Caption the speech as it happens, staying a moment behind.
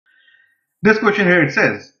This question here, it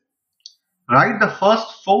says, write the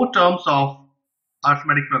first four terms of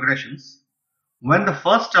arithmetic progressions when the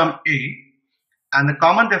first term A and the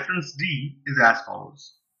common difference D is as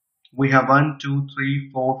follows. We have 1, 2, 3,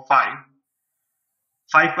 4, 5.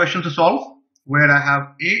 5 questions to solve where I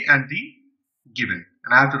have A and D given,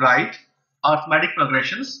 and I have to write arithmetic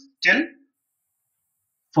progressions till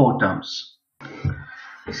 4 terms.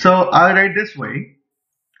 So I write this way: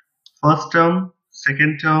 first term,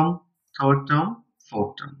 second term, third term,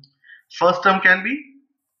 fourth term. First term can be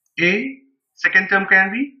A, second term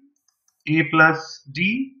can be A plus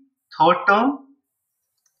D, third term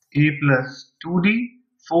A plus 2D,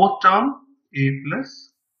 fourth term A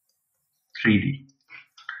plus 3D.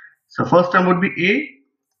 So first term would be A,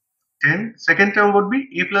 10. Second term would be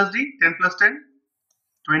A plus D, 10 plus 10,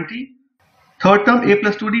 20. Third term A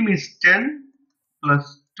plus 2D means 10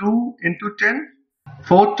 plus 2 into 10.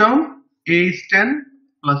 Fourth term A is 10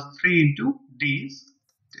 plus 3 into D is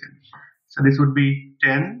 10. So this would be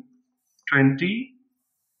 10, 20,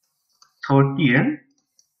 30 and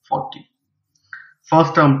 40.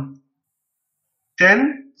 First term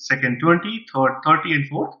 10, second 20, third 30 and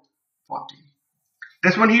fourth 40.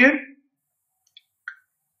 This one here,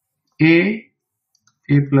 A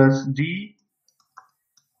plus D,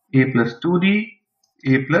 A plus 2D,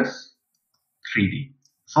 A plus 3D.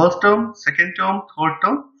 First term, second term, third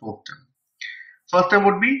term, fourth term. First term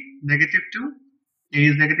would be negative 2, A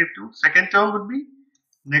is negative 2. Second term would be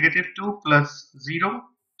negative 2 plus 0.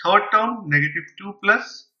 Third term, negative 2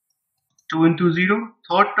 plus 2 into 0.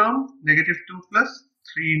 Third term, negative 2 plus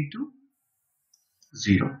 3 into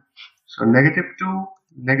 0. So negative 2,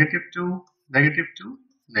 negative 2, negative 2,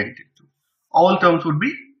 negative 2. All terms would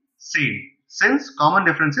be same since common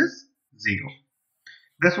difference is 0.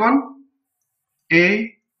 This one,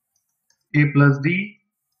 A plus D,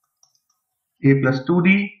 A plus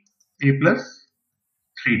 2D, A plus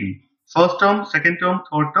 3D. First term, second term,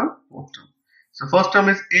 third term, fourth term. So first term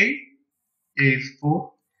is A is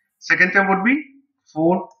 4. Second term would be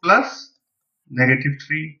 4 plus negative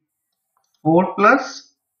 3. 4 plus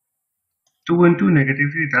 2 into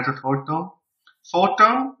negative 3, that's a third term. Fourth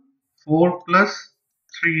term, 4 plus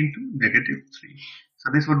 3 into negative 3. So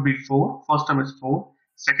this would be 4. First term is 4.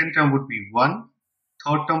 Second term would be 1.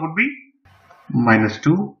 Third term would be minus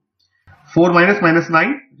 2. 4 minus 9,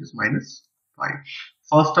 which is minus 5.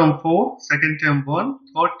 First term 4, second term 1,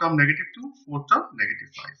 third term negative 2, fourth term negative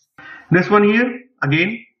 5. This one here,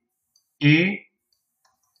 again, A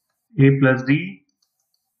plus D,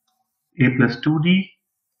 A plus 2D,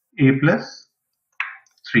 A plus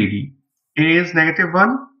 3D. A is negative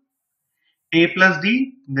 1, A plus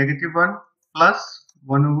D, negative 1 plus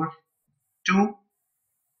 1 over 2,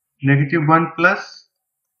 negative 1 plus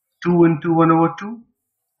 2 into 1 over 2,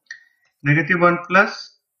 negative 1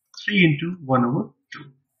 plus 3 into 1 over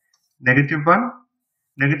 2. Negative 1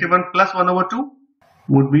 plus 1 over 2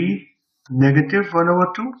 would be negative 1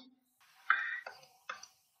 over 2.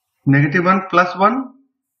 Negative 1 plus 1,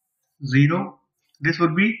 0. This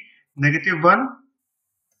would be negative 1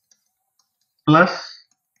 plus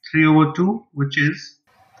 3 over 2, which is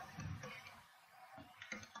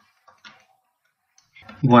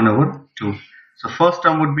 1 over 2. So first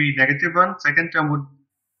term would be negative 1, second term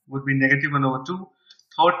would be negative 1 over 2,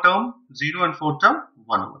 third term 0 and fourth term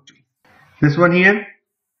 1 over 2. This one here,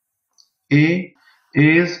 A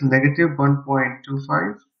is negative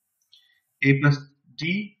 1.25, A plus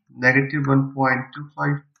D negative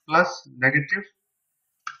 1.25 plus negative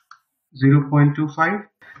 0.25,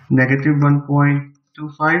 negative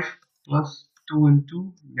 1.25 plus 2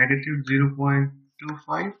 into negative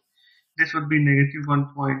 0.25. This would be negative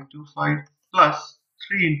 1.25 plus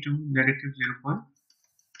 3 into negative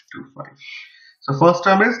 0.25. So first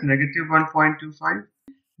term is negative 1.25.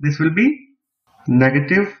 This will be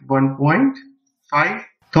negative 1.5.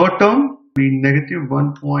 Third term will be negative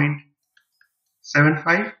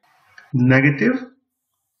 1.75, negative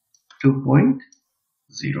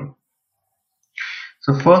 2.0.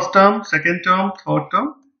 So first term, second term, third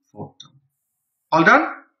term, fourth term. All done?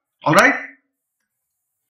 All right?